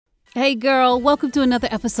Hey girl, welcome to another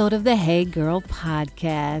episode of the Hey Girl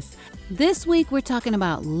podcast. This week we're talking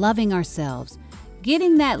about loving ourselves,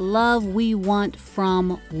 getting that love we want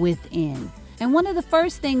from within. And one of the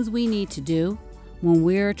first things we need to do when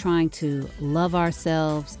we're trying to love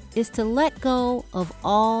ourselves is to let go of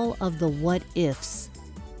all of the what ifs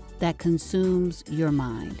that consumes your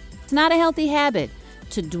mind. It's not a healthy habit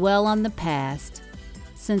to dwell on the past,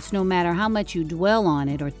 since no matter how much you dwell on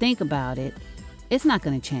it or think about it, it's not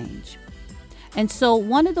going to change. And so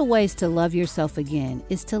one of the ways to love yourself again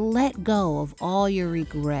is to let go of all your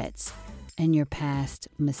regrets and your past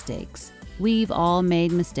mistakes. We've all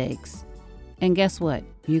made mistakes. And guess what?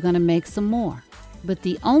 You're going to make some more. But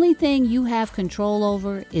the only thing you have control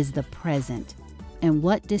over is the present and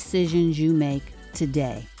what decisions you make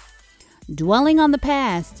today. Dwelling on the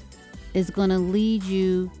past is going to lead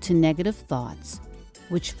you to negative thoughts,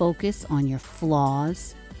 which focus on your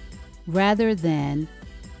flaws rather than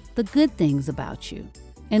the good things about you.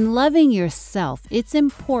 In loving yourself, it's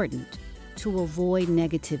important to avoid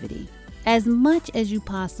negativity as much as you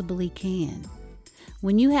possibly can.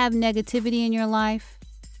 When you have negativity in your life,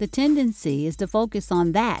 the tendency is to focus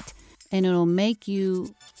on that, and it'll make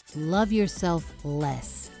you love yourself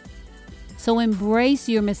less. So embrace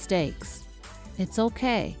your mistakes. It's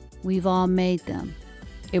okay. We've all made them.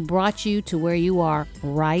 It brought you to where you are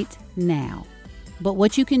right now. But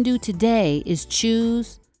what you can do today is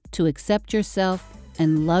choose to accept yourself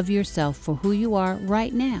and love yourself for who you are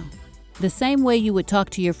right now. The same way you would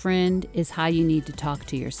talk to your friend is how you need to talk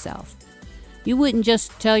to yourself. You wouldn't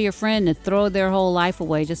just tell your friend to throw their whole life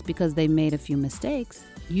away just because they made a few mistakes.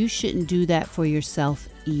 You shouldn't do that for yourself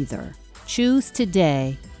either. Choose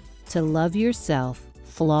today to love yourself,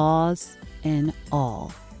 flaws and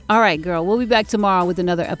all. All right, girl, we'll be back tomorrow with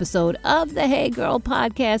another episode of the Hey Girl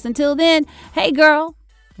podcast. Until then, hey girl,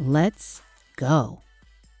 let's go.